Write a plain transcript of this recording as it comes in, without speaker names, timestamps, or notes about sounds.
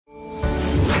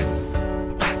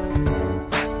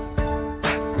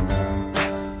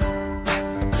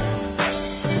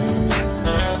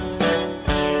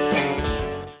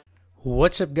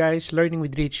What's up guys, Learning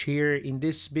with Rich here. In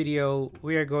this video,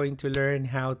 we are going to learn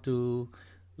how to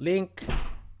link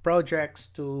projects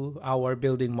to our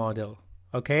building model.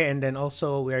 Okay, and then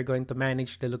also we are going to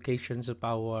manage the locations of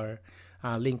our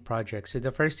link projects. So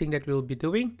the first thing that we'll be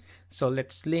doing, so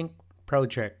let's link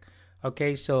project.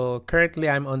 Okay, so currently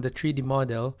I'm on the 3D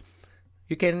model.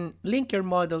 You can link your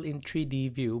model in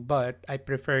 3D view, but I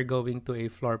prefer going to a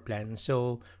floor plan.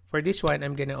 So for this one,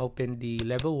 I'm gonna open the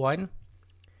level 1.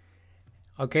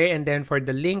 Okay, and then for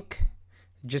the link,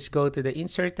 just go to the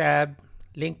insert tab,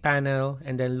 link panel,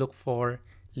 and then look for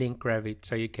link Revit.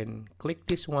 So you can click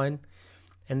this one,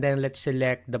 and then let's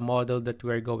select the model that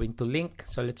we're going to link.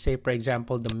 So let's say, for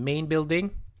example, the main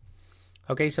building.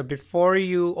 Okay, so before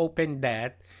you open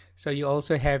that, so you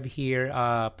also have here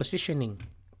positioning.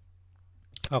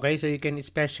 Okay, so you can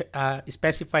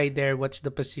specify there what's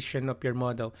the position of your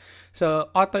model.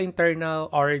 So auto internal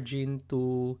origin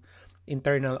to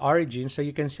internal origin. So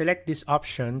you can select this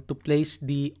option to place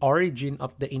the origin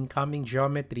of the incoming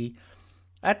geometry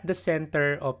at the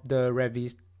center of the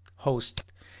Revit host.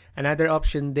 Another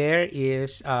option there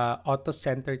is auto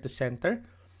center to center.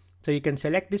 So you can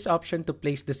select this option to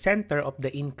place the center of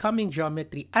the incoming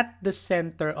geometry at the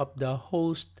center of the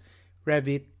host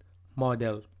Revit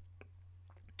model.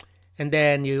 And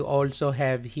then you also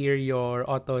have here your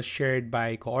auto shared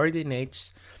by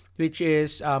coordinates, which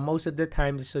is most of the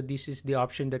time, so this is the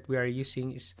option that we are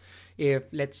using is if,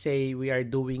 let's say, we are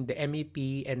doing the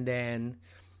MEP and then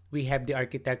we have the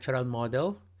architectural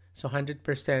model. So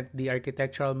 100% the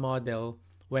architectural model,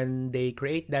 when they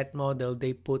create that model,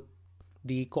 they put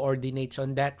the coordinates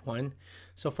on that one.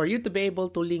 So for you to be able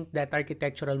to link that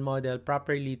architectural model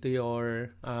properly to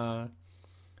your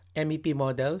MEP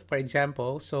model, for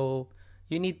example, so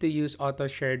you need to use auto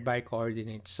shared by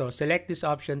coordinates. So select this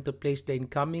option to place the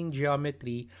incoming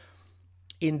geometry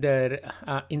in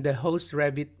the host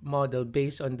Revit model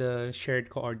based on the shared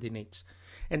coordinates.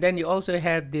 And then you also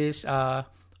have this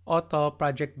auto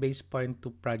project base point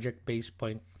to project base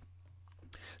point.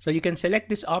 So you can select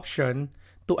this option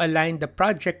to align the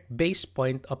project base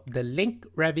point of the link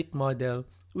Revit model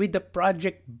with the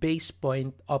project base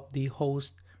point of the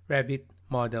host Revit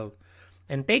model.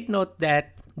 And take note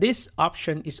that this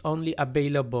option is only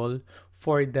available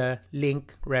for the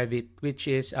link Revit, which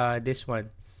is this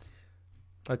one.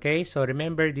 Okay, so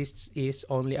remember this is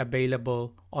only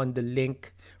available on the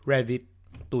link Revit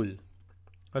tool.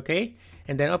 Okay,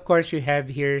 and then of course you have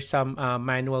here some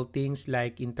manual things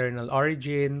like internal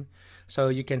origin. So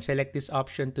you can select this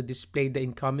option to display the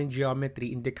incoming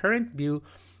geometry in the current view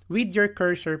with your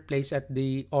cursor placed at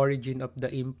the origin of the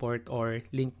import or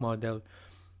link model.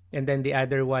 And then the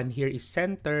other one here is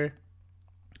center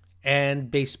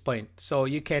and base point. So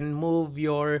you can move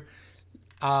your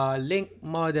link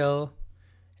model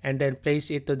and then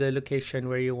place it to the location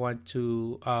where you want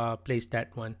to place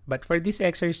that one. But for this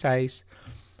exercise,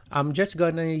 I'm just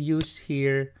gonna use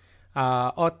here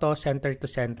auto center to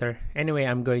center. Anyway,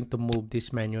 I'm going to move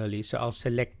this manually. So I'll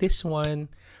select this one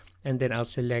and then I'll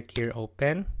select here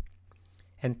open.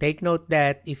 And take note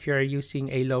that if you're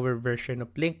using a lower version of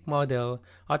link model,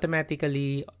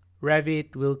 automatically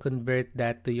Revit will convert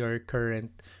that to your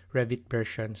current Revit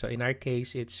version. So in our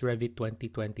case, it's Revit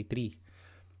 2023.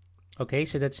 Okay,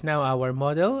 so that's now our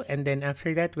model. And then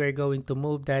after that, we're going to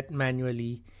move that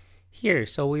manually here.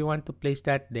 So we want to place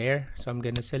that there. So I'm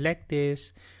going to select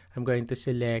this. I'm going to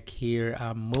select here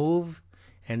move.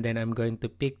 And then I'm going to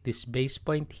pick this base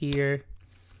point here.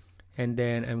 And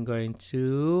then I'm going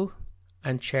to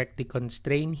uncheck the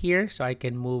constraint here so I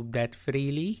can move that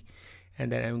freely,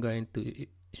 and then I'm going to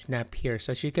snap here.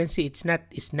 So as you can see, it's not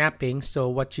snapping. So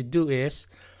what you do is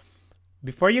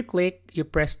before you click, you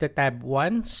press the tab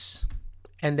once,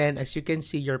 and then as you can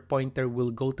see, your pointer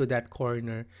will go to that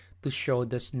corner to show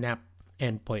the snap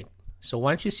endpoint. So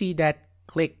once you see that,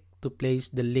 click to place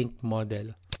the link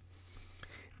model.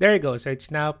 There you go. So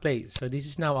it's now placed. So this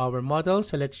is now our model.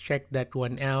 So let's check that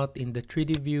one out in the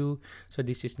 3D view. So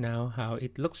this is now how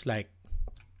it looks like.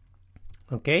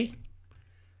 Okay.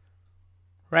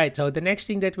 Right. So the next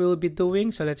thing that we'll be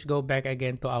doing. So let's go back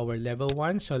again to our level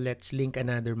 1. So let's link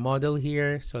another model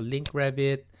here. So link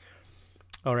Revit.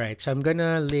 All right. So I'm going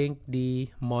to link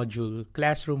the module,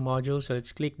 classroom module. So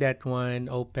let's click that one,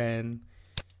 open.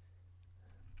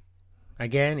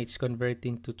 Again, it's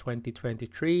converting to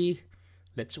 2023.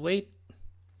 Let's wait.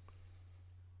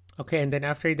 Okay, and then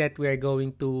after that, we are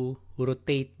going to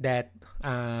rotate that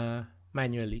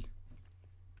manually.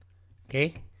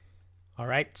 Okay. All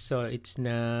right, so it's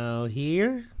now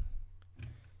here.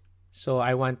 So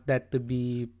I want that to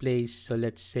be placed, so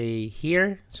let's say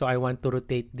here. So I want to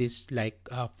rotate this like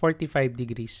 45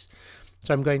 degrees.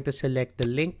 So I'm going to select the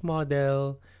link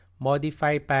model,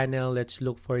 modify panel. Let's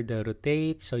look for the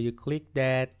rotate. So you click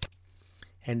that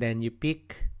and then you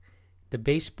pick the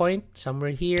base point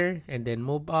somewhere here and then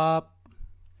move up,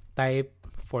 type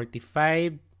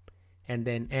 45 and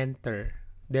then enter.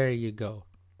 There you go.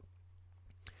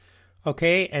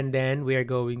 Okay, and then we are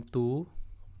going to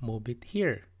move it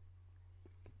here.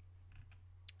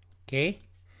 Okay,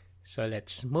 so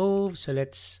let's move. So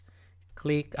let's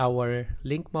click our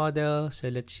link model. So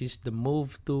let's use the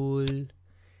move tool.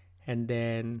 And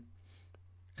then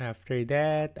after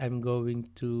that, I'm going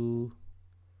to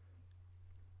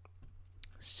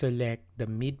select the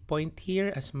midpoint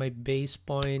here as my base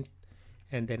point.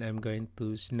 And then I'm going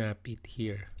to snap it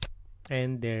here.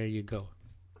 And there you go.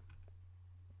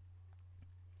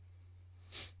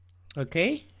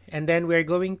 Okay, and then we're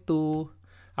going to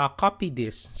copy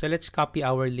this. So let's copy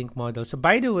our link model. So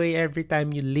by the way, every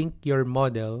time you link your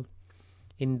model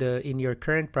in your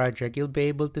current project, you'll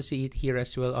be able to see it here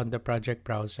as well on the project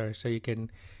browser. So you can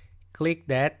click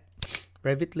that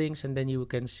Revit links and then you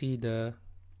can see the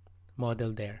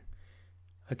model there.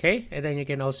 Okay, and then you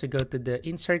can also go to the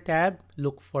insert tab,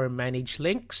 look for manage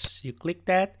links. You click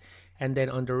that, and then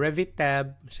on the Revit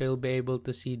tab, so you'll be able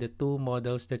to see the two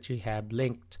models that you have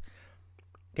linked.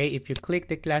 Okay, if you click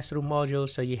the classroom module,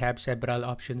 so you have several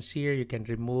options here. You can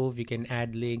remove, you can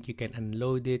add link, you can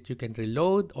unload it, you can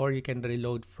reload, or you can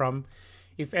reload from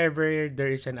if ever there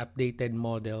is an updated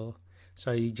model.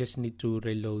 So you just need to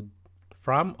reload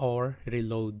from or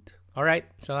reload. All right,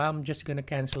 so I'm just gonna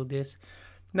cancel this.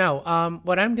 Now,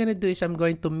 what I'm gonna do is I'm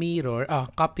going to mirror,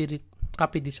 copy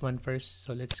this one first.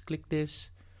 So let's click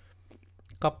this,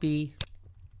 copy.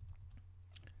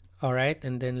 All right,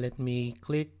 and then let me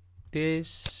click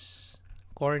this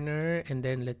corner and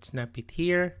then let's snap it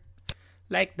here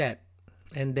like that,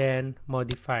 and then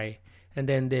modify. And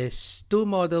then this two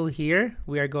model here,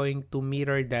 we are going to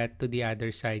mirror that to the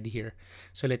other side here.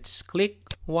 So let's click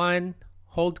one,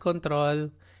 hold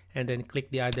control, and then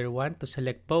click the other one to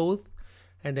select both.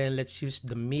 And then let's use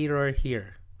the mirror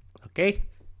here. Okay.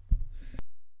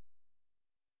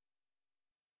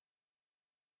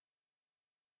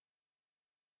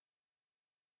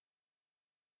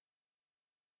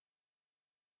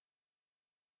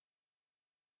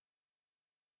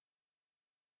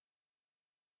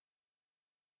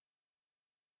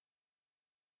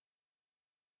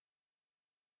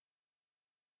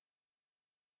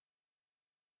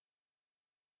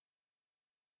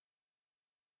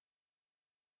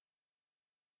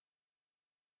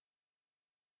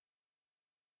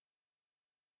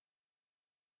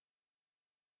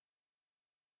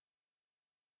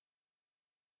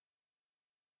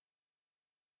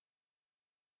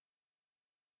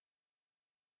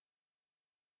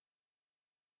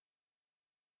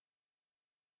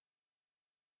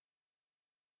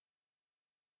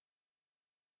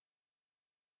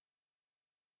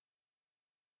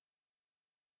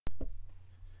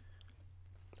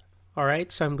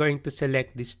 Alright, so I'm going to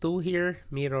select this tool here,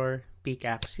 mirror peak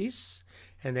axis,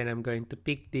 and then I'm going to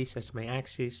pick this as my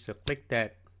axis. So click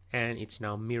that and it's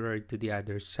now mirrored to the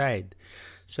other side.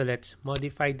 So let's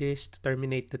modify this to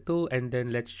terminate the tool, and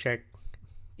then let's check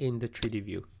in the 3D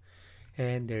view.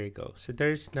 And there you go. So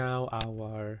there's now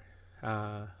our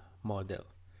model.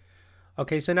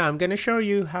 Okay, so now I'm going to show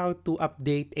you how to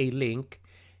update a link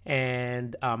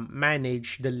and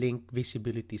manage the link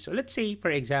visibility. So let's say,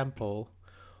 for example,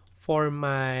 for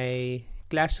my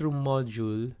classroom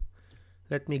module,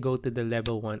 let me go to the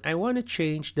level 1. I want to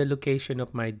change the location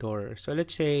of my door. So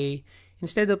let's say,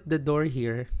 instead of the door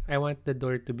here, I want the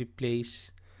door to be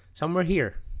placed somewhere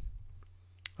here.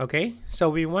 Okay, so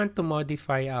we want to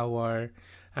modify our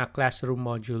classroom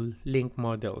module link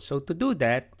model. So to do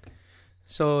that,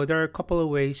 so there are a couple of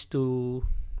ways to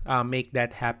make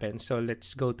that happen. So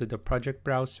let's go to the project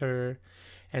browser,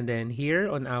 and then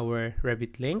here on our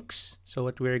Revit links. So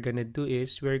what we're gonna do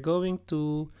is we're going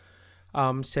to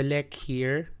select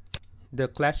here the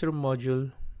classroom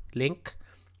module link.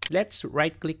 Let's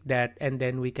right click that, and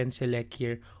then we can select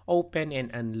here open and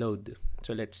unload.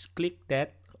 So let's click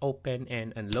that, open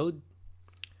and unload.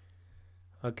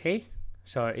 Okay,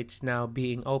 so it's now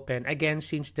being open again.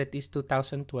 Since that is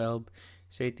 2012,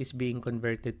 so it is being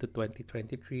converted to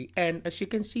 2023. And as you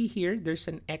can see here, there's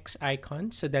an X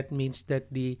icon. So that means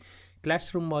that the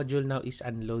classroom module now is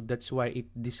unload. That's why it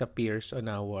disappears on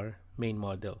our main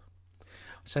model.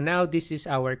 So now this is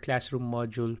our classroom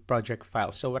module project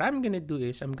file. So what I'm going to do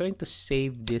is I'm going to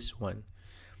save this one.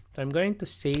 So I'm going to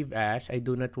save as, I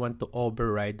do not want to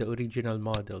override the original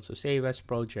model. So save as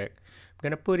project. I'm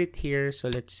going to put it here. So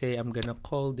let's say I'm going to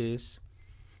call this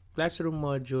classroom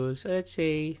module. So let's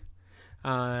say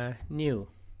new,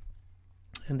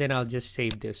 and then I'll just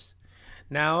save this.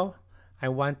 Now I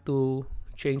want to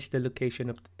change the location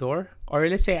of the door, or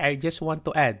let's say I just want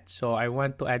to add. So I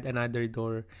want to add another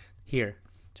door here.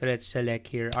 So let's select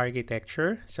here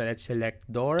architecture. So let's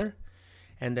select door,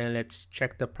 and then let's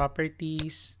check the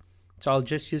properties. So I'll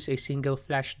just use a single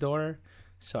flash door.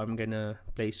 So I'm gonna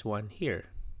place one here.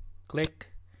 Click.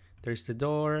 There's the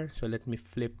door. So let me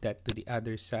flip that to the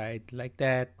other side like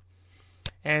that.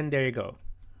 And there you go.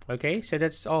 Okay, so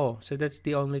that's all. So that's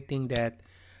the only thing that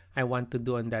I want to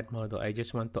do on that model. I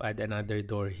just want to add another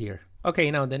door here.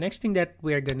 Okay, now the next thing that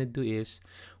we are gonna do is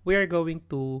we are going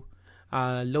to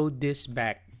load this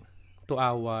back to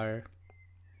our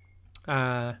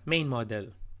main model.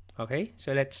 Okay,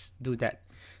 so let's do that.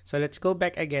 So let's go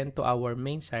back again to our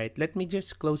main site. Let me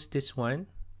just close this one.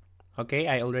 Okay,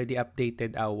 I already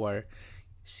updated our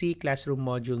C classroom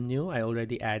module new. I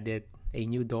already added a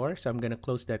new door. So I'm going to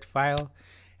close that file.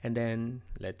 And then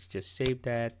let's just save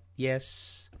that.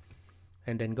 Yes.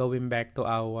 And then going back to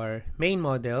our main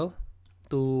model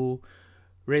to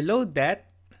reload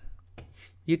that,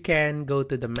 you can go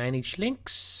to the manage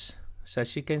links. So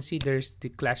as you can see, there's the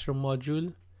classroom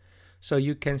module. So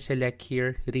you can select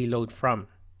here reload from.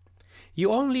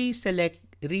 You only select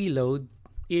reload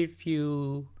if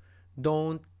you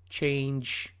don't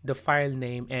change the file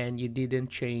name and you didn't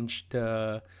change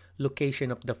the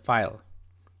location of the file.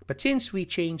 But since we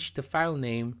changed the file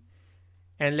name,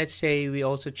 and let's say we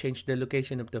also change the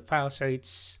location of the file, so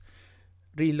it's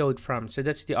reload from. So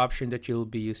that's the option that you'll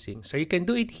be using. So you can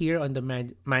do it here on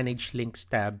the manage links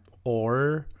tab,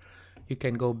 or you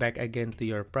can go back again to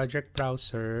your project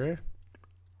browser,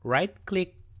 right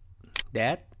click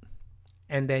that,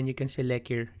 and then you can select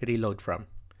here reload from.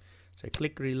 So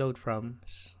click reload from.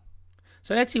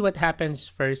 So let's see what happens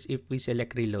first if we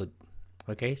select reload.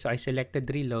 Okay, so I selected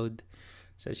reload.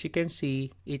 So as you can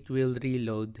see, it will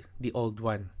reload the old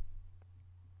one.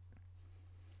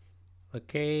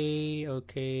 Okay,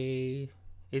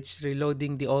 it's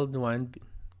reloading the old one.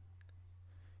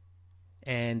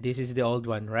 And this is the old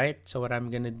one, right? So what I'm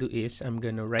gonna do is I'm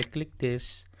gonna right click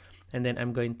this, and then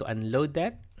I'm going to unload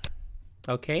that.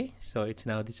 Okay, so it's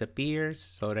now disappears.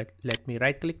 So let me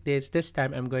right click this. This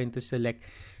time I'm going to select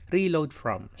reload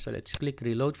from. So let's click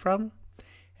reload from,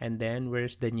 and then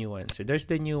where's the new one? So there's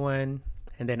the new one,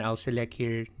 and then I'll select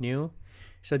here new.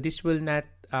 So this will not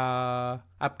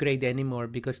upgrade anymore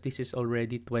because this is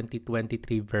already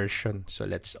 2023 version. So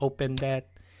let's open that,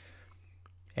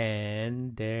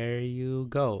 and there you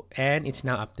go, and it's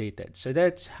now updated. So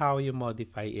that's how you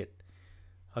modify it.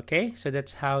 Okay, so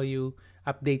that's how you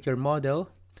update your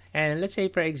model. And let's say,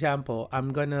 for example,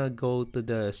 I'm gonna go to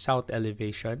the south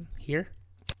elevation here.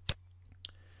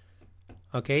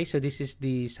 Okay, so this is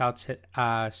the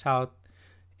south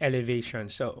elevation.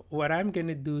 So what I'm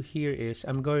gonna do here is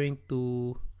I'm going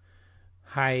to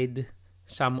hide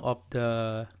some of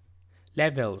the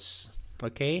levels.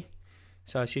 Okay,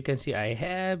 so as you can see, I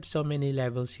have so many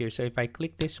levels here. So if I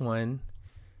click this one,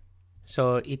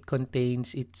 so it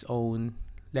contains its own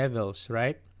levels,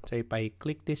 right? So if I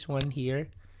click this one here,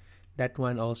 that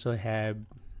one also have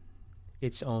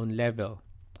its own level.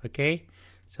 Okay,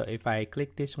 so if I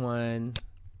click this one,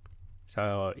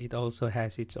 so it also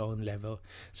has its own level.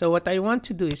 So what I want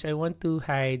to do is I want to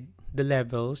hide the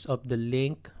levels of the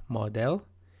link model,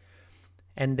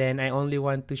 and then I only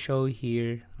want to show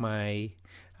here my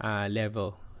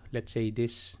level. Let's say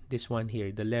this one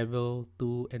here, the level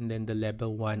 2, and then the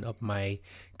level 1 of my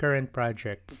current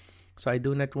project. So I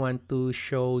do not want to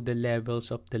show the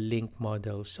levels of the link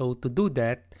model. So to do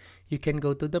that, you can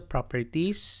go to the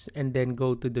properties and then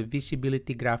go to the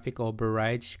visibility graphic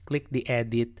overrides, click the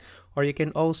edit, or you can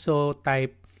also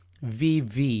type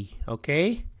VV,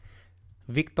 okay?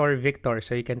 Victor.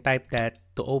 So you can type that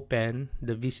to open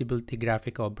the visibility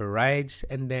graphic overrides,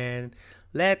 and then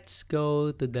let's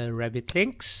go to the Revit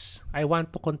links. I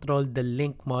want to control the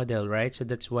link model, right? So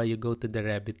that's why you go to the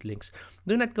Revit links.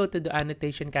 Do not go to the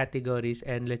annotation categories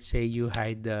and let's say you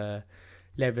hide the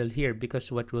level here,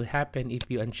 because what will happen if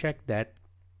you uncheck that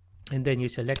and then you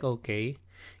select OK,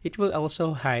 it will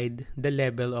also hide the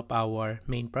level of our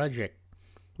main project,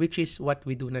 which is what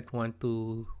we do not want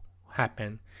to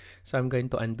happen. So I'm going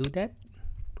to undo that.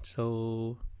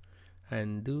 So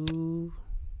undo.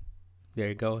 There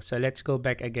you go. So let's go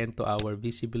back again to our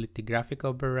visibility graphic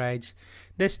overrides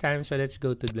this time. So let's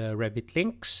go to the Revit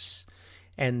links,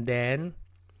 and then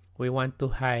we want to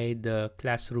hide the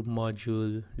classroom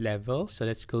module level. So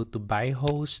let's go to by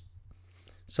host.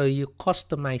 So you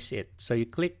customize it. So you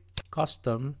click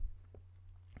custom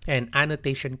and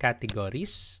annotation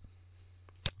categories,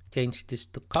 change this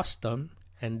to custom,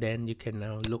 and then you can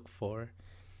now look for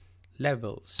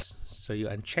levels. So you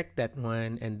uncheck that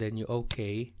one, and then you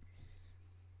okay.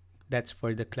 That's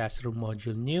for the classroom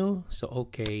module new. So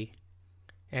okay,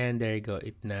 and there you go.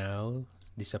 It now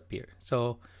disappear.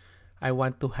 So I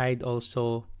want to hide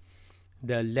also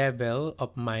the level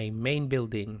of my main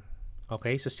building.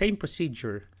 Okay, so same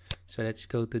procedure. So let's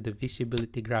go to the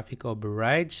visibility graphic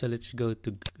override. So let's go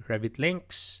to Revit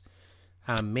links,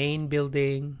 main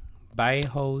building, by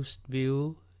host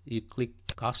view. You click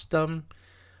custom,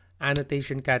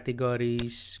 annotation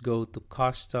categories, go to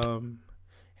custom,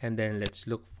 and then let's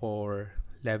look for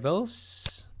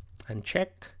levels,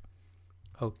 uncheck,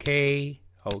 okay,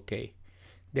 okay.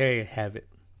 There you have it.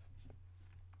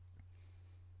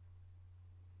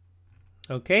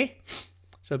 Okay,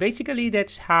 so basically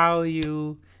that's how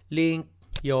you link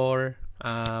your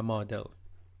model.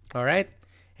 All right,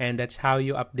 and that's how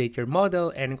you update your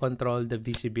model and control the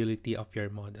visibility of your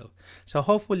model. So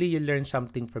hopefully you learned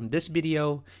something from this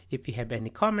video. If you have any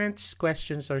comments,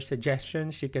 questions, or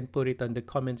suggestions, you can put it on the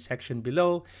comment section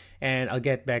below, and I'll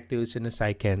get back to you as soon as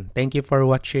I can. Thank you for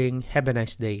watching. Have a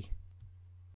nice day.